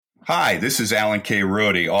Hi, this is Alan K.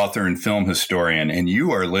 Rohde, author and film historian, and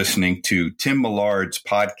you are listening to Tim Millard's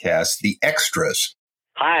podcast, The Extras.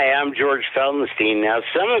 Hi, I'm George Feldenstein. Now,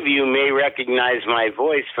 some of you may recognize my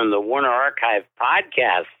voice from the Warner Archive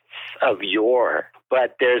podcasts of yore,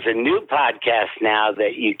 but there's a new podcast now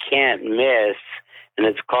that you can't miss, and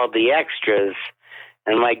it's called The Extras.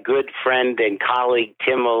 And my good friend and colleague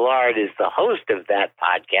Tim Millard is the host of that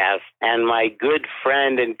podcast. And my good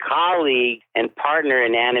friend and colleague and partner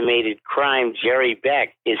in animated crime, Jerry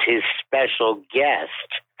Beck, is his special guest.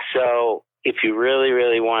 So if you really,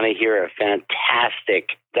 really want to hear a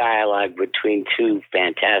fantastic dialogue between two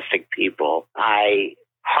fantastic people, I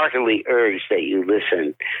heartily urge that you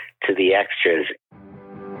listen to The Extras.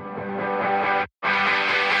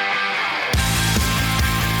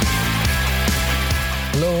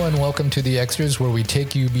 Hello and welcome to The Extras, where we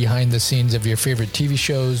take you behind the scenes of your favorite TV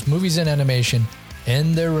shows, movies, and animation,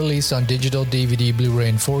 and their release on digital, DVD, Blu-ray,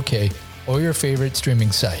 and 4K, or your favorite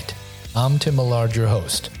streaming site. I'm Tim Millard, your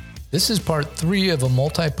host. This is part 3 of a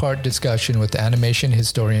multi-part discussion with animation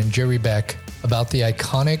historian Jerry Beck about the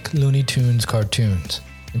iconic Looney Tunes cartoons.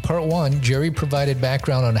 In part 1, Jerry provided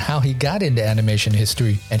background on how he got into animation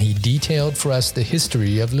history, and he detailed for us the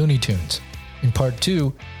history of Looney Tunes. In part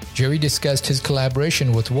 2, Jerry discussed his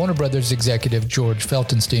collaboration with Warner Brothers executive George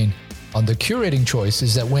Feldenstein on the curating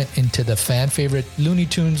choices that went into the fan-favorite Looney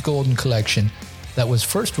Tunes Golden Collection that was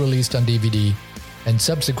first released on DVD and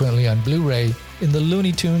subsequently on Blu-ray in the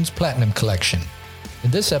Looney Tunes Platinum Collection.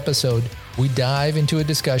 In this episode, we dive into a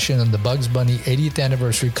discussion on the Bugs Bunny 80th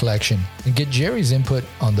Anniversary Collection and get Jerry's input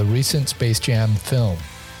on the recent Space Jam film.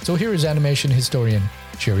 So here is animation historian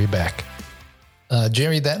Jerry Beck.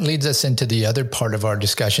 Jerry, that leads us into the other part of our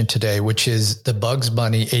discussion today, which is the Bugs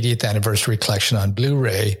Bunny 80th Anniversary Collection on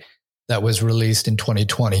Blu-ray that was released in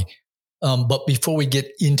 2020. But before we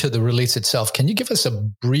get into the release itself, can you give us a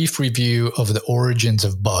brief review of the origins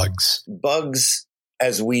of Bugs? Bugs,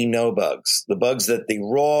 as we know Bugs, the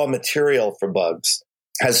raw material for Bugs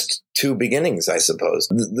has two beginnings, I suppose.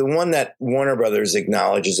 The one that Warner Brothers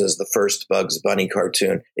acknowledges as the first Bugs Bunny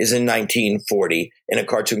cartoon is in 1940 in a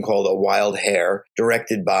cartoon called A Wild Hare,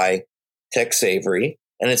 directed by Tex Avery.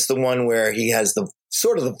 And it's the one where he has the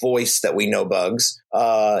sort of the voice that we know Bugs.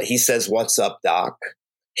 He says, "What's up, Doc?"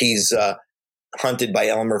 He's hunted by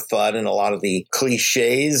Elmer Fudd and a lot of the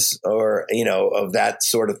cliches or, of that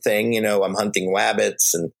sort of thing. I'm hunting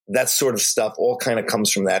wabbits and that sort of stuff all kind of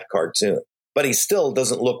comes from that cartoon. But he still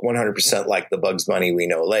doesn't look 100% like the Bugs Bunny we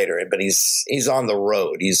know later. But he's on the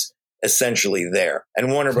road. He's essentially there.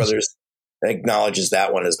 And Warner Brothers acknowledges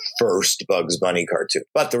that one as the first Bugs Bunny cartoon.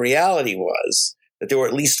 But the reality was that there were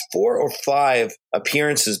at least 4 or 5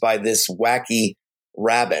 appearances by this wacky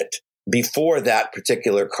rabbit before that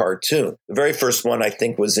particular cartoon. The very first one, I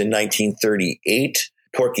think, was in 1938,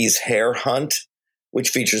 Porky's Hare Hunt, which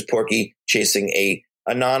features Porky chasing a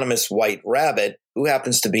anonymous white rabbit who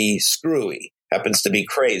happens to be screwy, happens to be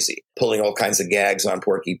crazy, pulling all kinds of gags on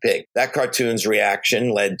Porky Pig. That cartoon's reaction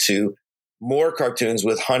led to more cartoons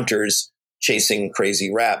with hunters chasing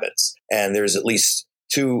crazy rabbits. And there's at least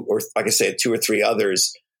 2 or 3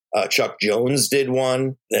 others. Chuck Jones did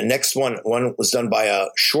one. The next one was done by a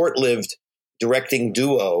short-lived directing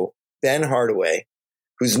duo, Ben Hardaway,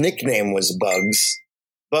 whose nickname was Bugs.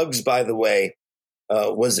 Bugs, by the way,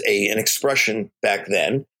 was an expression back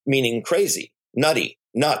then, meaning crazy, nutty,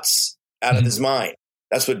 nuts, out of his mind.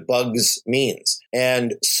 That's what Bugs means.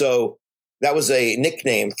 And so that was a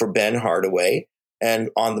nickname for Ben Hardaway. And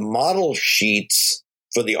on the model sheets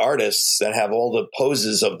for the artists that have all the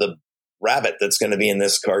poses of the rabbit that's going to be in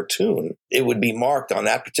this cartoon, it would be marked on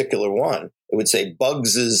that particular one. It would say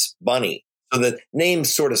Bugs's Bunny. So the name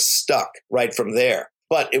sort of stuck right from there.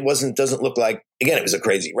 But it doesn't look like, again, it was a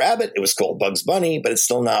crazy rabbit. It was called Bugs Bunny, but it's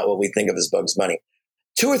still not what we think of as Bugs Bunny.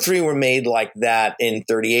 2 or 3 were made like that in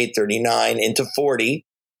 38, 39, into 40.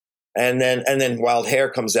 And then Wild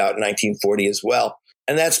Hare comes out in 1940 as well.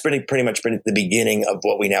 And that's pretty much been the beginning of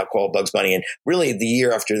what we now call Bugs Bunny. And really the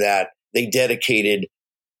year after that, they dedicated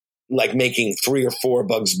like making 3 or 4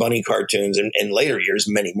 Bugs Bunny cartoons, and in later years,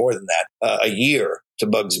 many more than that, a year to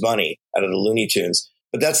Bugs Bunny out of the Looney Tunes.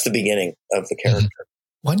 But that's the beginning of the character.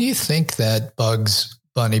 Why do you think that Bugs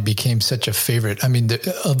Bunny became such a favorite? I mean,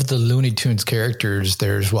 of the Looney Tunes characters,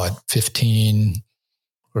 there's 15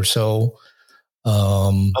 or so?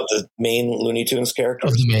 Of the main Looney Tunes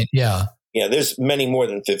characters? Yeah. Yeah, there's many more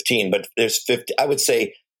than 15, but there's 50. I would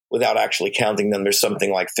say, without actually counting them, there's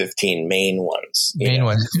something like 15 main ones.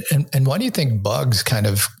 Ones. And why do you think Bugs kind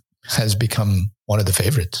of has become one of the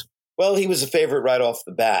favorites? Well, he was a favorite right off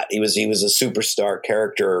the bat. He was a superstar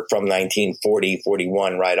character from 1940,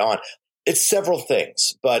 41 right on. It's several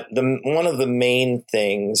things, but one of the main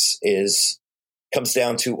things comes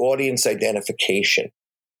down to audience identification.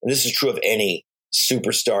 And this is true of any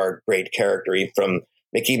superstar great character, from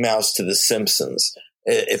Mickey Mouse to The Simpsons.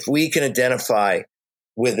 If we can identify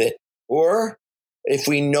with it, or if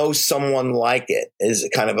we know someone like it, is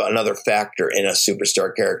kind of another factor in a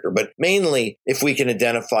superstar character. But mainly, if we can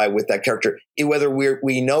identify with that character, whether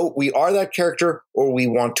we know we are that character or we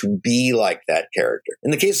want to be like that character.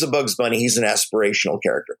 In the case of Bugs Bunny, he's an aspirational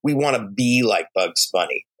character. We want to be like Bugs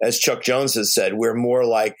Bunny. As Chuck Jones has said, we're more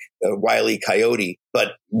like Wile E. Coyote,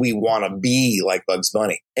 but we want to be like Bugs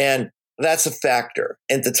Bunny. And that's a factor.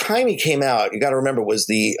 At the time he came out, you got to remember, was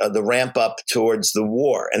the ramp up towards the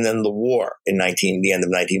war, and then the war in the end of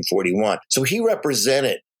 1941. So he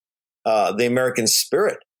represented the American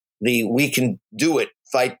spirit, the we can do it,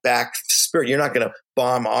 fight back spirit. You're not going to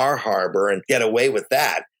bomb our harbor and get away with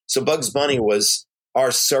that. So Bugs Bunny was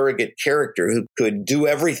our surrogate character who could do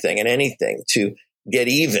everything and anything to get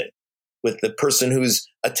even with the person who's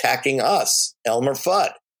attacking us, Elmer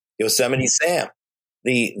Fudd, Yosemite Sam.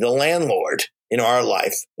 The landlord in our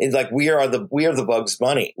life. It's like we are the Bugs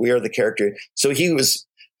Bunny. We are the character. So he was,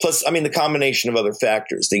 plus, I mean, the combination of other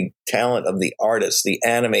factors, the talent of the artists, the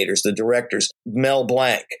animators, the directors, Mel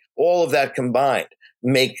Blanc, all of that combined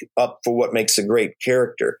make up for what makes a great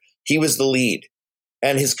character. He was the lead.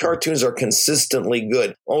 And his cartoons are consistently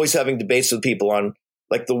good. Always having debates with people on,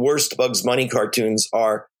 like, the worst Bugs Bunny cartoons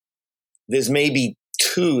are, there's maybe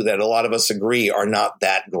two that a lot of us agree are not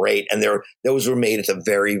that great. And those were made at the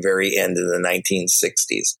very, very end of the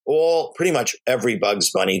 1960s. Pretty much every Bugs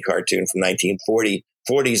Bunny cartoon from 1940s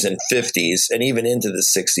and 50s, and even into the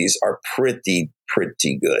 60s, are pretty,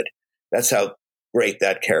 pretty good. That's how great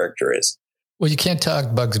that character is. Well, you can't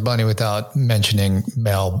talk Bugs Bunny without mentioning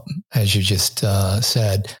Mel, as you just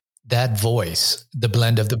said. That voice, the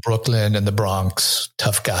blend of the Brooklyn and the Bronx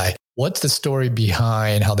tough guy. What's the story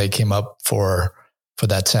behind how they came up for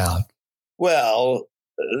that sound? Well,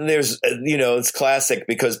 there's, it's classic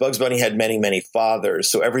because Bugs Bunny had many, many fathers.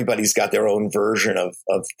 So everybody's got their own version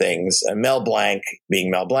of things. And Mel Blanc, being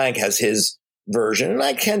Mel Blanc, has his version. And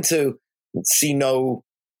I tend to see no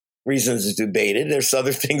reasons to debate it. There's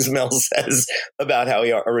other things Mel says about how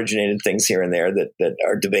he originated things here and there that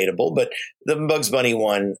are debatable. But the Bugs Bunny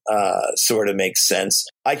one sort of makes sense.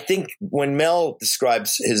 I think when Mel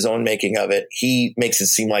describes his own making of it, he makes it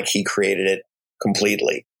seem like he created it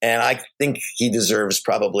completely. And I think he deserves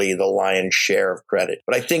probably the lion's share of credit.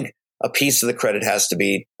 But I think a piece of the credit has to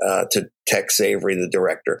be to Tex Avery, the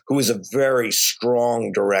director, who is a very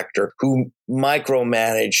strong director who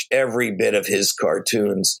micromanaged every bit of his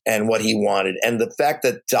cartoons and what he wanted. And the fact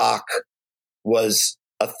that Doc was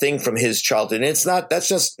a thing from his childhood, and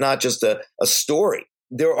that's not just a story.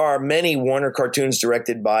 There are many Warner cartoons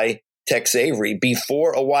directed by Tex Avery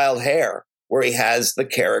before A Wild Hare, where he has the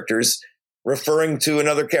characters referring to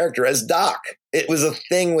another character as Doc. It was a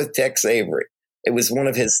thing with Tex Avery. It was one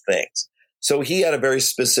of his things. So he had a very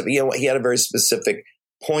specific,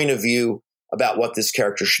 point of view about what this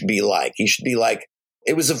character should be like. He should be like,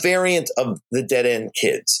 it was a variant of the Dead End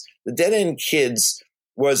Kids. The Dead End Kids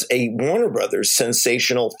was a Warner Brothers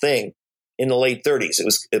sensational thing in the late 30s. It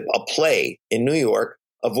was a play in New York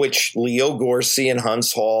of which Leo Gorcey and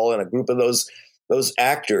Huntz Hall and a group of those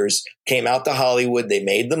actors came out to Hollywood. They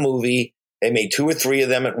made the movie. They made 2 or 3 of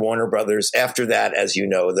them at Warner Brothers. After that, as you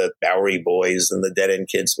know, the Bowery Boys and the Dead End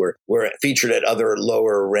Kids were featured at other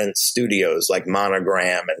lower rent studios like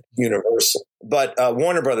Monogram and Universal. But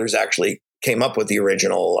Warner Brothers actually came up with the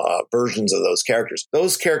original versions of those characters.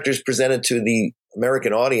 Those characters presented to the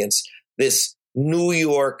American audience this New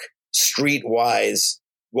York streetwise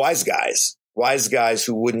wise guys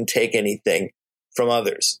who wouldn't take anything from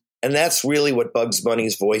others. And that's really what Bugs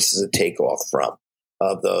Bunny's voice is a takeoff from.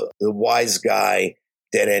 Of the wise guy,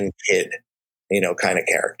 dead end kid, kind of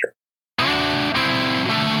character.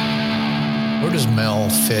 Where does Mel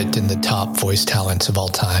fit in the top voice talents of all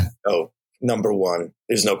time? Oh, number one.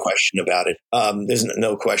 There's no question about it. There's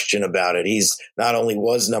no question about it. He's not only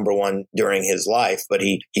was number one during his life, but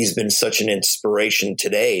he's been such an inspiration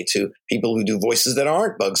today to people who do voices that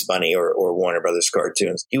aren't Bugs Bunny or Warner Brothers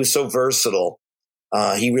cartoons. He was so versatile.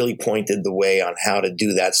 He really pointed the way on how to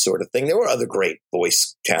do that sort of thing. There were other great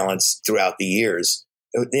voice talents throughout the years.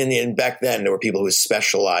 And back then, there were people who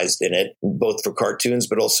specialized in it, both for cartoons,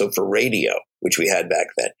 but also for radio, which we had back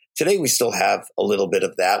then. Today, we still have a little bit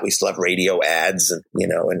of that. We still have radio ads and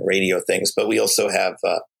radio things, but we also have,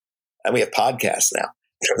 and we have podcasts now.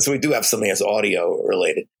 So we do have something that's audio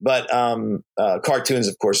related, but cartoons,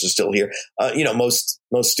 of course, are still here. Most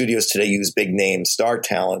studios today use big name star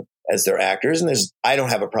talent as their actors. And I don't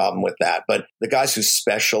have a problem with that. But the guys who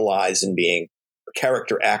specialize in being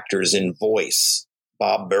character actors in voice,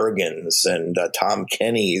 Bob Bergens and Tom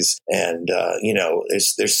Kenny's, and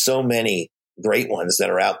there's so many great ones that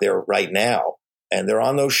are out there right now, and they're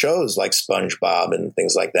on those shows like SpongeBob and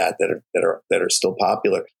things like that are still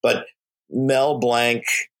popular. But Mel Blanc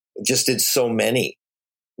just did so many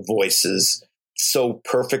voices so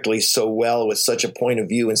perfectly, so well, with such a point of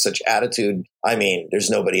view and such attitude. I mean, there's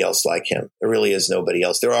nobody else like him. There really is nobody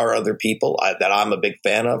else. There are other people that I'm a big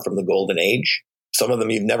fan of from the Golden Age. Some of them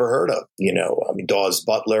you've never heard of, Dawes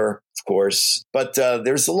Butler, of course. But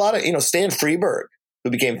there's a lot of, Stan Freberg, who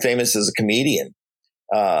became famous as a comedian,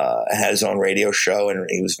 had his own radio show, and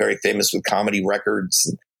he was very famous with comedy records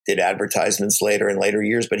and did advertisements in later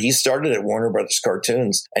years. But he started at Warner Brothers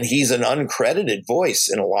Cartoons, and he's an uncredited voice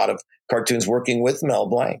in a lot of cartoons working with Mel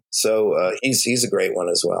Blanc. So he's a great one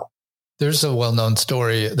as well. There's a well-known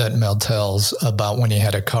story that Mel tells about when he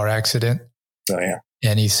had a car accident. Oh, yeah.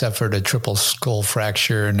 And he suffered a triple skull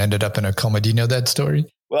fracture and ended up in a coma. Do you know that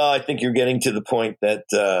story? Well, I think you're getting to the point that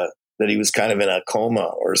he was kind of in a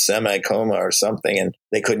coma or semi-coma or something, and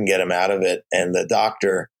they couldn't get him out of it. And the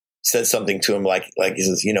doctor said something to him like he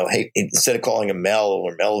says, hey, instead of calling him Mel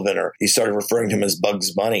or Melvin, or he started referring to him as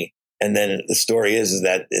Bugs Bunny. And then the story is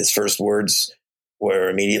that his first words were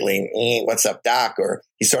immediately, "What's up, Doc?" Or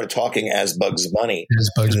he started talking as Bugs Bunny,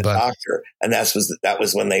 Bugs the Bunny. doctor, and that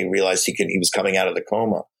was when they realized he was coming out of the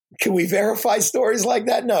coma. Can we verify stories like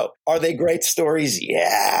that? No. Are they great stories?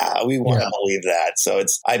 Yeah, we want to believe that. So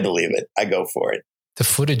I believe it. I go for it. The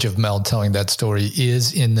footage of Mel telling that story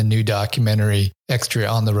is in the new documentary extra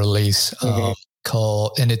on the release,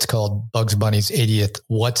 it's called Bugs Bunny's 80th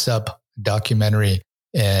What's Up documentary.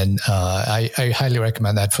 And I highly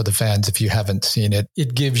recommend that for the fans if you haven't seen it.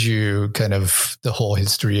 It gives you kind of the whole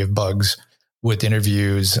history of Bugs with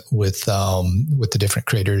interviews with the different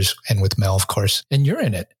creators and with Mel, of course. And you're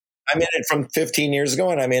in it. I'm in it from 15 years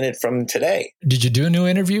ago, and I'm in it from today. Did you do a new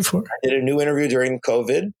interview for? I did a new interview during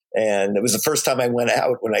COVID, and it was the first time I went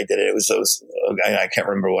out when I did it. It was I can't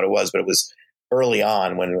remember what it was, but it was early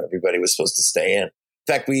on when everybody was supposed to stay in.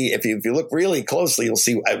 In fact, if you look really closely, you'll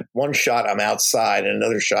see one shot I'm outside and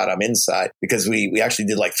another shot I'm inside, because we actually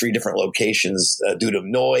did like 3 different locations due to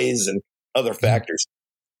noise and other factors.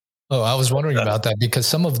 Oh, I was wondering about that, because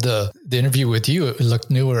some of the interview with you looked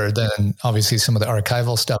newer than obviously some of the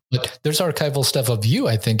archival stuff. But there's archival stuff of you,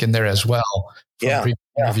 I think, in there as well. Previous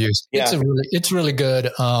interviews. Yeah. It's really good.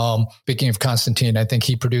 Speaking of Constantine, I think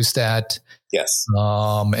he produced that. Yes.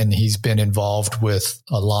 And he's been involved with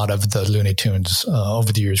a lot of the Looney Tunes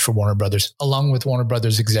over the years for Warner Brothers, along with Warner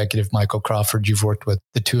Brothers executive Michael Crawford. You've worked with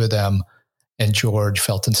the two of them and George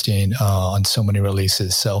Feltenstein on so many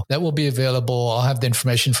releases. So that will be available. I'll have the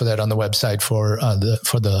information for that on the website for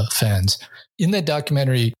the fans. In that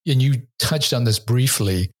documentary, and you touched on this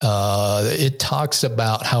briefly, it talks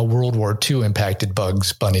about how World War II impacted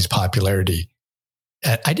Bugs Bunny's popularity.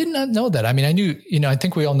 And I did not know that. I mean, I knew, I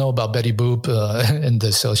think we all know about Betty Boop and the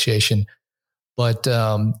association, but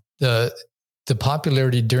the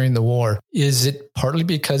popularity during the war, is it partly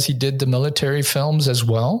because he did the military films as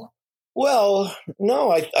well? Well, no,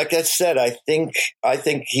 like I said, I think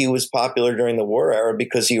he was popular during the war era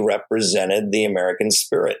because he represented the American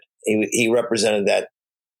spirit. He represented that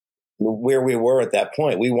where we were at that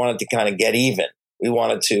point. We wanted to kind of get even. We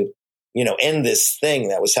wanted to, end this thing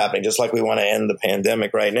that was happening, just like we want to end the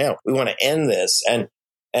pandemic right now. We want to end this. And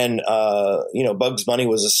Bugs Bunny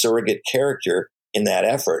was a surrogate character in that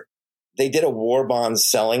effort. They did a war bond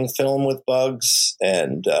selling film with Bugs,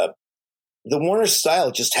 and the Warner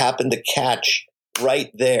style just happened to catch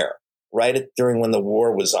right there, during when the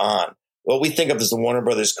war was on. What we think of as the Warner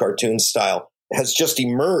Brothers cartoon style has just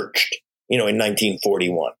emerged, in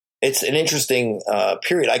 1941. It's an interesting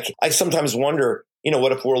period. I sometimes wonder,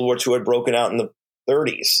 what if World War II had broken out in the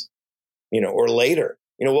 30s, or later?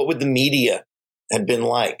 What would the media have been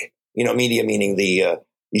like? Media meaning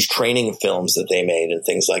these training films that they made and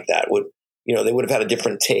things like that. They would have had a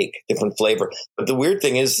different take, different flavor. But the weird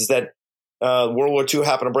thing is that World War II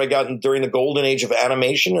happened to break out during the golden age of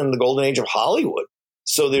animation and the golden age of Hollywood.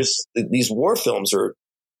 So these war films are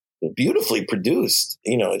beautifully produced.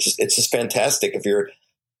 It's just fantastic if you're,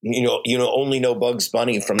 only know Bugs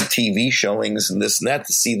Bunny from TV showings and this and that,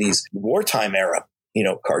 to see these wartime era,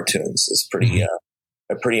 cartoons is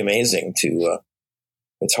pretty amazing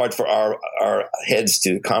it's hard for our heads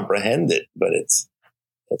to comprehend it, but it's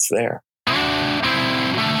there.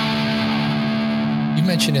 You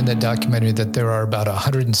mentioned in that documentary that there are about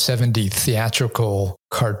 170 theatrical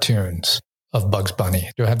cartoons of Bugs Bunny.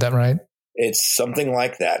 Do I have that right? It's something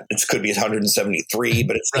like that. It could be 173,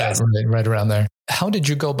 but it's right around there. How did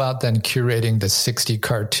you go about then curating the 60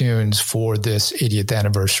 cartoons for this 80th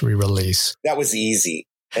anniversary release? That was easy.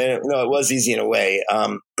 And no, it was easy in a way.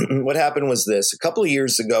 What happened was this. A couple of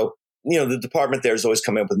years ago, the department there is always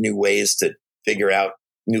coming up with new ways to figure out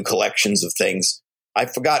new collections of things. I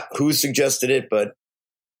forgot who suggested it, but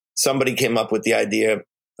somebody came up with the idea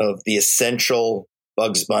of the essential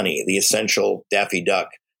Bugs Bunny, the essential Daffy Duck.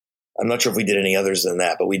 I'm not sure if we did any others than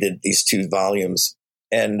that, but we did these 2 volumes.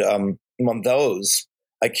 And among those,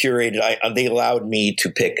 I curated, they allowed me to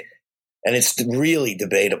pick, and it's really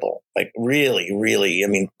debatable, like really, really, I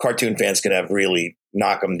mean, cartoon fans could have really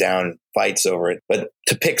knock them down fights over it, but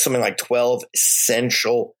to pick something like 12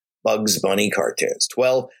 essential Bugs Bunny cartoons,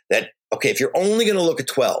 12 that, okay, if you're only going to look at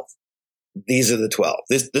 12, these are the 12.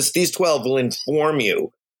 These 12 will inform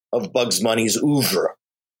you of Bugs Bunny's oeuvre.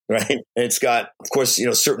 Right. And it's got, of course,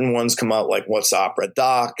 certain ones come out like What's Opera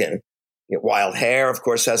Doc, and Wild Hare, of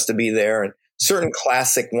course, has to be there, and certain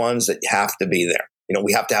classic ones that have to be there.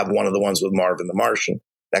 We have to have one of the ones with Marvin the Martian,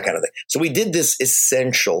 that kind of thing. So we did this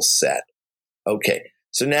essential set. Okay.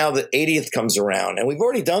 So now the 80th comes around, and we've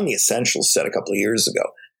already done the essentials set a couple of years ago.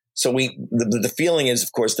 So the feeling is,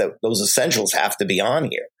 of course, that those essentials have to be on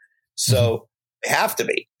here. So they have to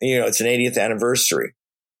be. It's an 80th anniversary.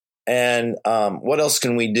 And what else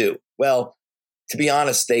can we do? Well, to be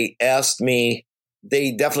honest, they asked me,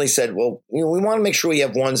 they definitely said, well, we want to make sure we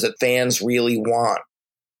have ones that fans really want.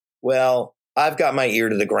 Well, I've got my ear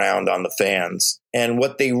to the ground on the fans. And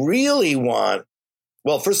what they really want,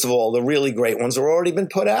 well, first of all, the really great ones have already been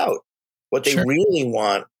put out. What they really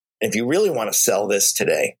want, if you really want to sell this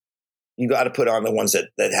today, you got to put on the ones that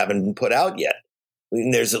haven't been put out yet.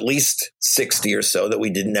 And there's at least 60 or so that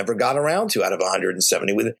we never got around to out of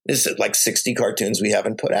 170. This is like 60 cartoons we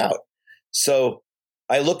haven't put out. So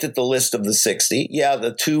I looked at the list of the 60. Yeah,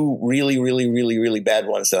 the 2 really, really, really, really bad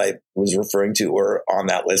ones that I was referring to were on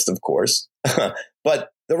that list, of course. But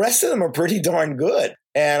the rest of them are pretty darn good.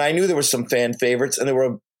 And I knew there were some fan favorites, and there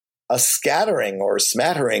were a scattering or a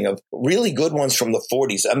smattering of really good ones from the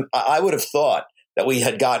 40s. I would have thought that we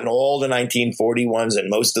had gotten all the 1940 ones and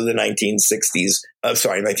most of the 1950s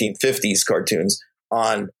cartoons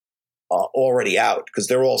on already out, because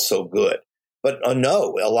they're all so good. But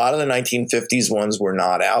no, a lot of the 1950s ones were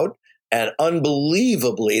not out. And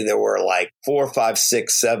unbelievably, there were like 4, 5,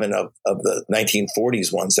 6, 7 of the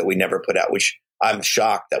 1940s ones that we never put out, which I'm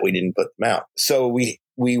shocked that we didn't put them out. So we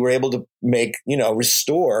were able to make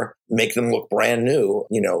them look brand new,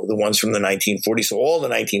 the ones from the 1940s. So all the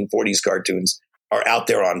 1940s cartoons are out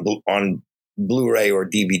there on Blu-ray or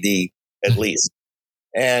DVD at least.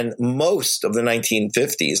 And most of the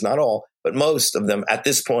 1950s, not all, but most of them at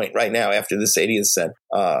this point right now, after this 80th set,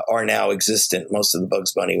 are now existent. Most of the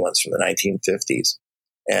Bugs Bunny ones from the 1950s.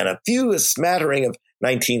 And a smattering of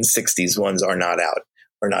 1960s ones are not out,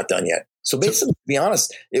 or not done yet. So basically, to be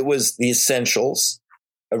honest, it was the essentials,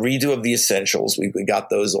 a redo of the essentials. We got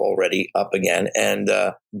those already up again. And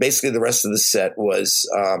basically the rest of the set was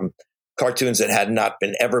cartoons that had not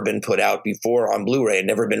ever been put out before on Blu-ray and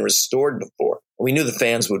never been restored before. We knew the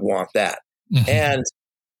fans would want that. And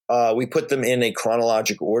we put them in a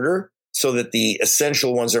chronological order so that the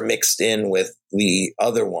essential ones are mixed in with the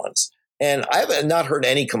other ones. And I have not heard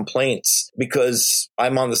any complaints, because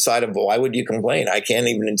I'm on the side of, well, why would you complain? I can't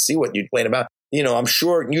even see what you'd complain about. I'm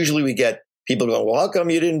sure usually we get people going, well, how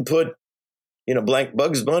come you didn't put, blank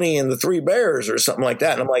Bugs Bunny and the 3 Bears or something like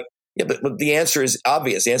that? And I'm like, yeah, but the answer is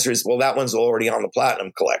obvious. The answer is, well, that one's already on the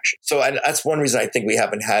Platinum collection. So that's one reason I think we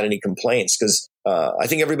haven't had any complaints, because I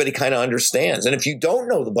think everybody kind of understands. And if you don't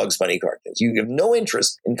know the Bugs Bunny cartoons, you have no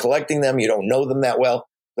interest in collecting them, you don't know them that well,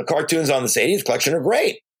 the cartoons on this 80th collection are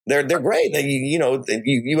great. They're great.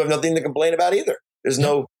 You have nothing to complain about either. There's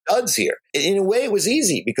no duds here. In a way, it was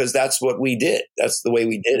easy because that's what we did. That's the way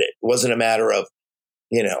we did it. It wasn't a matter of,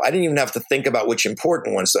 I didn't even have to think about which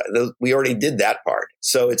important ones. We already did that part.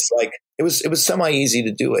 So it's like, it was semi-easy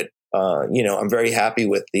to do it. I'm very happy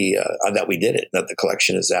with that we did it, that the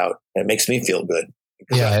collection is out. And it makes me feel good.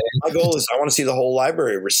 Yeah. My goal is I want to see the whole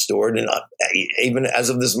library restored. And even as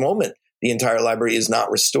of this moment, the entire library is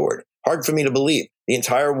not restored. Hard for me to believe. The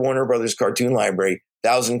entire Warner Brothers cartoon library,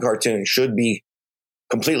 1,000 cartoons, should be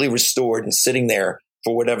completely restored and sitting there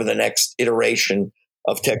for whatever the next iteration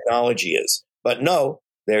of technology is. But no,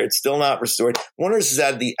 it's still not restored. Warner's has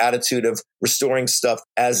had the attitude of restoring stuff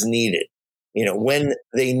as needed, when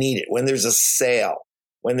they need it, when there's a sale,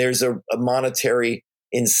 when there's a monetary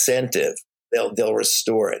incentive, they'll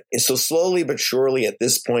restore it. And so slowly but surely at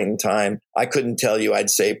this point in time, I couldn't tell you, I'd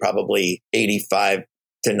say probably 85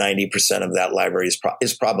 to 90% of that library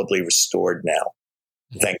is probably restored now.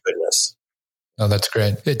 Thank goodness. Oh, that's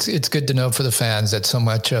great. It's good to know for the fans that so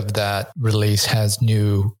much of that release has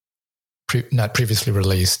new, not previously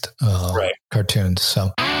released cartoons.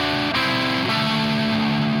 So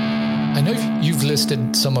I know you've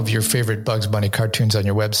listed some of your favorite Bugs Bunny cartoons on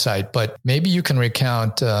your website, but maybe you can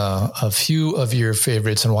recount a few of your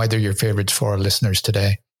favorites and why they're your favorites for our listeners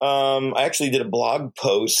today. I actually did a blog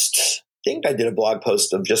post. I think I did a blog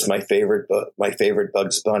post of just my favorite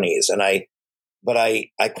Bugs Bunnies, and I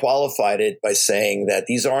qualified it by saying that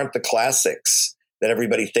these aren't the classics that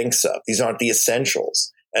everybody thinks of. These aren't the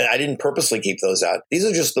essentials. And I didn't purposely keep those out. These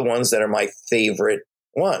are just the ones that are my favorite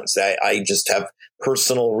ones. I just have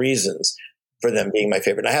personal reasons for them being my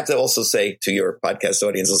favorite. And I have to also say to your podcast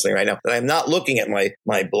audience listening right now that I'm not looking at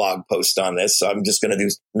my blog post on this. So I'm just going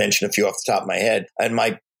to mention a few off the top of my head. And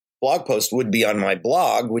my blog post would be on my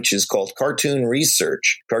blog, which is called Cartoon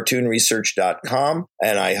Research, cartoonresearch.com.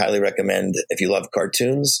 And I highly recommend, if you love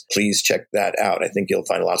cartoons, please check that out. I think you'll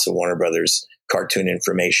find lots of Warner Brothers cartoon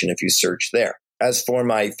information if you search there. As for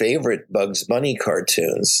my favorite Bugs Bunny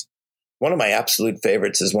cartoons, one of my absolute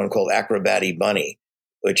favorites is one called Acrobatty Bunny,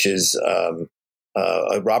 which is a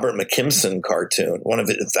Robert McKimson cartoon.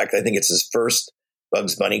 In fact, I think it's his first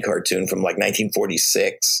Bugs Bunny cartoon from like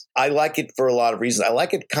 1946. I like it for a lot of reasons. I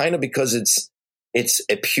like it kind of because it's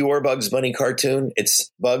a pure Bugs Bunny cartoon.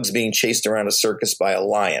 It's Bugs being chased around a circus by a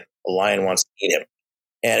lion. A lion wants to eat him.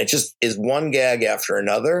 And it just is one gag after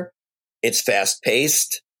another. It's fast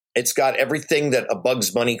paced. It's got everything that a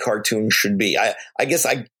Bugs Bunny cartoon should be. I guess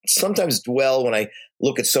I sometimes dwell when I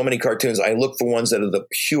look at so many cartoons, I look for ones that are the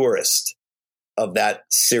purest of that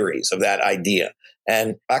series, of that idea.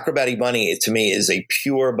 And Acrobatty Bunny, to me, is a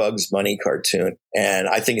pure Bugs Bunny cartoon. And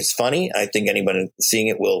I think it's funny. I think anybody seeing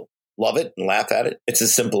it will love it and laugh at it. It's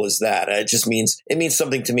as simple as that. It means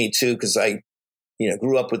something to me, too, because I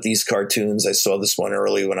grew up with these cartoons. I saw this one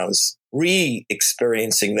early when I was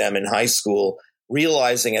re-experiencing them in high school,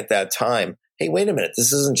 realizing at that time, hey, wait a minute,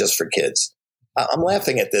 this isn't just for kids. I'm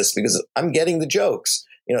laughing at this because I'm getting the jokes.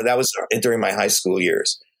 That was during my high school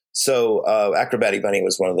years. So Acrobatty Bunny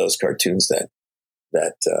was one of those cartoons that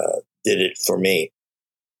did it for me.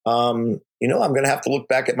 I'm going to have to look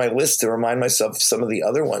back at my list to remind myself of some of the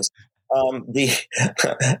other ones.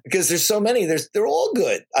 Because there's so many, they're all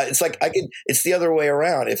good. It's the other way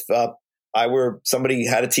around. If somebody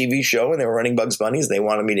had a TV show and they were running Bugs Bunnies, they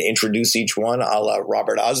wanted me to introduce each one a la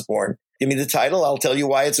Robert Osborne. Give me the title. I'll tell you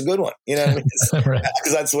why it's a good one. Right.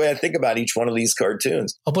 Because that's the way I think about each one of these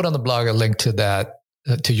cartoons. I'll put on the blog a link to that,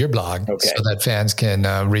 to your blog, so that fans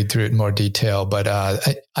can read through it in more detail. But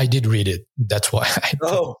I did read it. That's why I put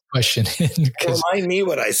the question in. Remind me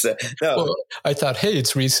what I said. No. Well, I thought, hey,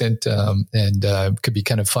 it's recent and could be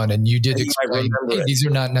kind of fun. And you did explain, hey, these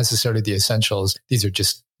are not necessarily the essentials. These are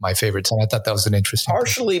just my favorites. And I thought that was an interesting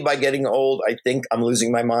Partially thing. By getting old, I think I'm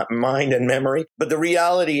losing my mind and memory. But the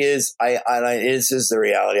reality is, this is the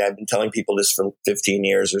reality. I've been telling people this for 15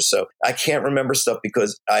 years or so. I can't remember stuff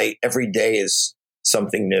because every day is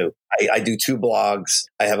something new. I do 2 blogs.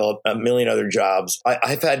 I have a million other jobs.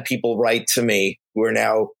 I've had people write to me who are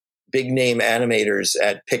now big name animators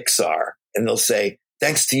at Pixar, and they'll say,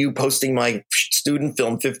 thanks to you posting my student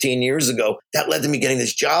film 15 years ago, that led to me getting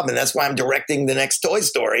this job, and that's why I'm directing the next Toy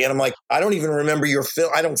Story. And I'm like, I don't even remember your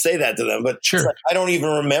film. I don't say that to them, but sure. Like, I don't even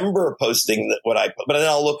remember posting what I put. But then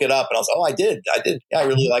I'll look it up, and I'll say, oh, I did. Yeah, I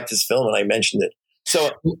really liked this film, and I mentioned it. So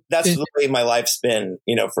that's the way my life's been,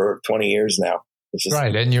 for 20 years now.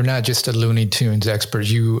 Right. And you're not just a Looney Tunes expert.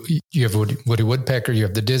 You have Woody Woodpecker, you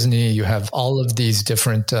have the Disney, you have all of these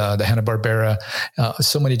different, the Hanna-Barbera,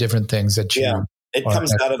 so many different things that you... Yeah, it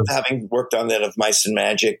comes out of having worked on that of Mice and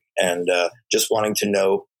Magic and just wanting to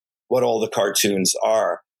know what all the cartoons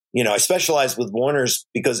are. I specialize with Warner's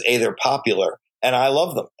because they're popular and I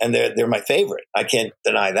love them and they're my favorite. I can't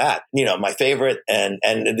deny that. My favorite and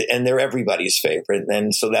they're everybody's favorite.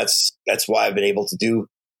 And so that's why I've been able to do,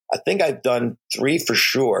 I think I've done 3 for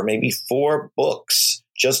sure, maybe 4 books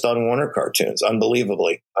just on Warner cartoons,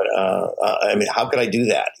 unbelievably. How could I do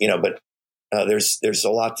that? But there's a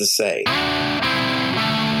lot to say.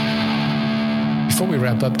 Before we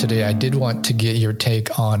wrap up today, I did want to get your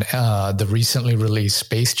take on the recently released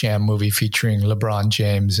Space Jam movie featuring LeBron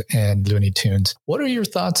James and Looney Tunes. What are your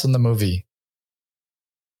thoughts on the movie?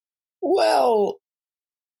 Well,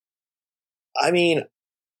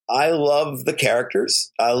 I love the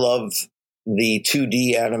characters. I love the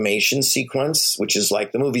 2D animation sequence, which is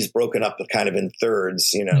like the movie's broken up kind of in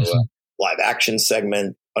thirds, a live action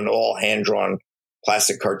segment, an all hand drawn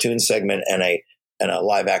classic cartoon segment, and a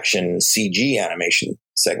live action CG animation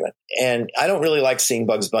segment. And I don't really like seeing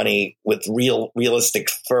Bugs Bunny with realistic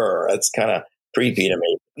fur. That's kind of creepy to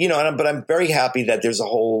me. But I'm very happy that there's a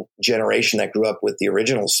whole generation that grew up with the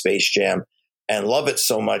original Space Jam and love it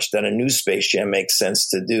so much that a new Space Jam makes sense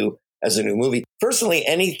to do as a new movie. Personally,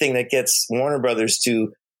 anything that gets Warner Brothers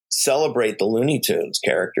to celebrate the Looney Tunes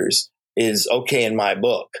characters is okay in my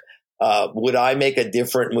book. Would I make a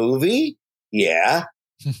different movie? Yeah.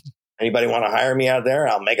 Anybody want to hire me out there?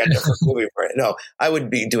 I'll make a different movie for it. No, I would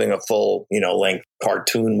be doing a full, length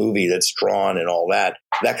cartoon movie that's drawn and all that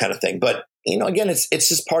kind of thing. But, again, it's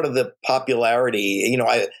just part of the popularity.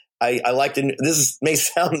 I like this may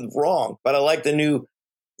sound wrong, but I like the new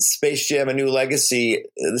Space Jam, A New Legacy,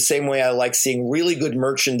 the same way I like seeing really good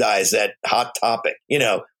merchandise at Hot Topic,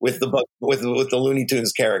 with the Looney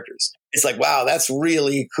Tunes characters. It's like, wow, that's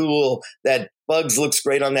really cool. That Bugs looks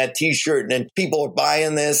great on that T-shirt, and then people are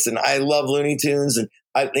buying this, and I love Looney Tunes, and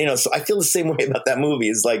so I feel the same way about that movie.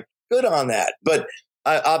 It's like, good on that. But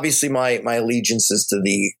obviously, my allegiance is to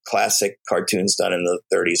the classic cartoons done in the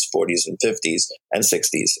 30s, 40s, and 50s and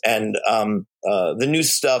 60s, and the new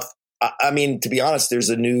stuff. I mean, to be honest, there's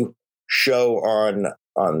a new show on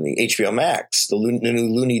the HBO Max, the new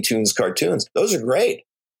Looney Tunes cartoons. Those are great.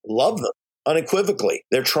 Love them unequivocally.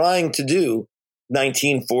 They're trying to do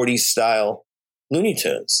 1940s style Looney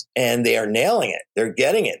Tunes, and they are nailing it. They're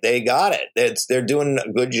getting it. They got it. They're doing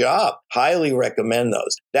a good job. Highly recommend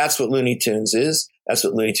those. That's what Looney Tunes is. That's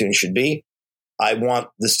what Looney Tunes should be. I want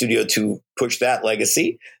the studio to push that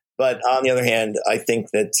legacy. But on the other hand, I think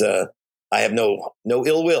that I have no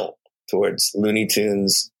ill will towards Looney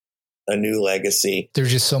Tunes, A New Legacy.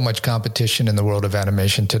 There's just so much competition in the world of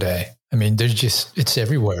animation today. I mean, it's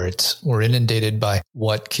everywhere. We're inundated by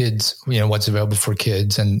what kids, what's available for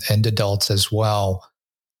kids and adults as well.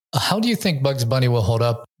 How do you think Bugs Bunny will hold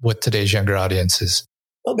up with today's younger audiences?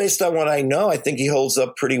 Well, based on what I know, I think he holds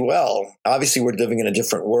up pretty well. Obviously, we're living in a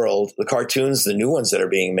different world. The cartoons, the new ones that are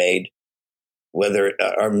being made, whether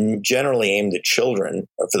are generally aimed at children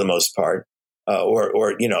for the most part,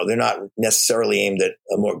 or they're not necessarily aimed at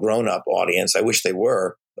a more grown-up audience. I wish they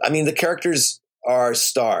were. I mean, the characters are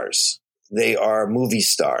stars. They are movie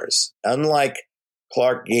stars. Unlike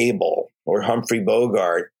Clark Gable or Humphrey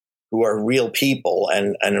Bogart, who are real people,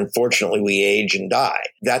 and unfortunately we age and die.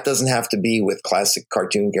 That doesn't have to be with classic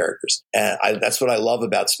cartoon characters. And that's what I love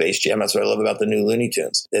about Space Jam. That's what I love about the new Looney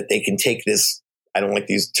Tunes, that they can take this, I don't like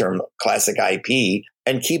to use the term classic IP,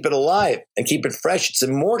 and keep it alive and keep it fresh. It's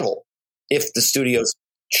immortal if the studios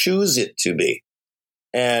choose it to be.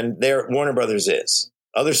 And Warner Brothers is.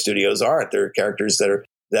 Other studios aren't. There are characters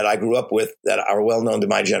that I grew up with that are well known to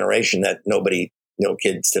my generation that nobody,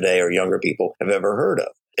 kids today or younger people have ever heard of.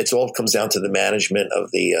 It all comes down to the management of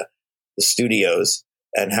the studios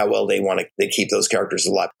and how well they keep those characters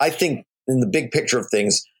alive. I think in the big picture of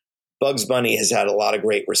things, Bugs Bunny has had a lot of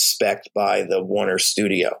great respect by the Warner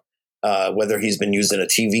studio, whether he's been used in a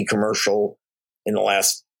TV commercial in the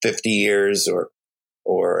last 50 years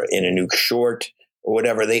or in a new short or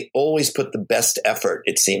whatever. They always put the best effort,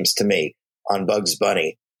 it seems to me, on Bugs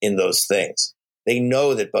Bunny in those things. They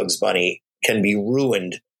know that Bugs Bunny can be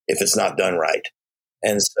ruined if it's not done right.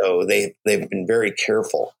 And so they've been very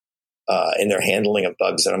careful in their handling of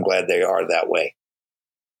Bugs, and I'm glad they are that way.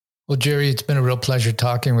 Well, Jerry, it's been a real pleasure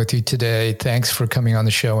talking with you today. Thanks for coming on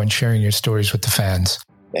the show and sharing your stories with the fans.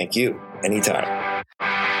 Thank you. Anytime.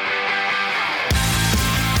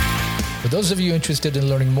 For those of you interested in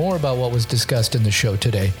learning more about what was discussed in the show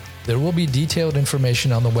today, there will be detailed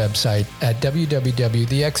information on the website at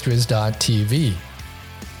www.theextras.tv.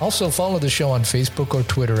 Also, follow the show on Facebook or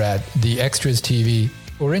Twitter at The Extras TV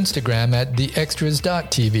or Instagram at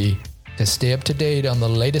theextras.tv to stay up to date on the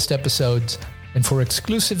latest episodes and for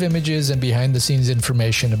exclusive images and behind-the-scenes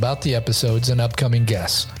information about the episodes and upcoming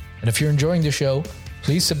guests. And if you're enjoying the show,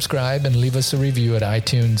 please subscribe and leave us a review at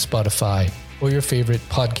iTunes, Spotify, or your favorite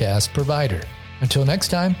podcast provider. Until next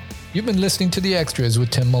time, you've been listening to The Extras with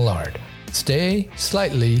Tim Millard. Stay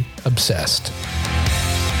slightly obsessed.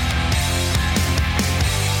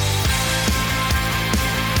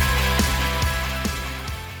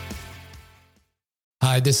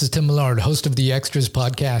 Hi, this is Tim Millard, host of the Extras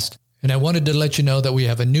podcast, and I wanted to let you know that we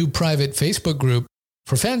have a new private Facebook group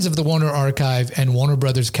for fans of the Warner Archive and Warner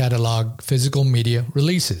Brothers catalog physical media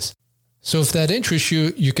releases. So if that interests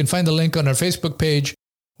you, you can find the link on our Facebook page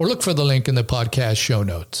or look for the link in the podcast show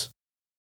notes.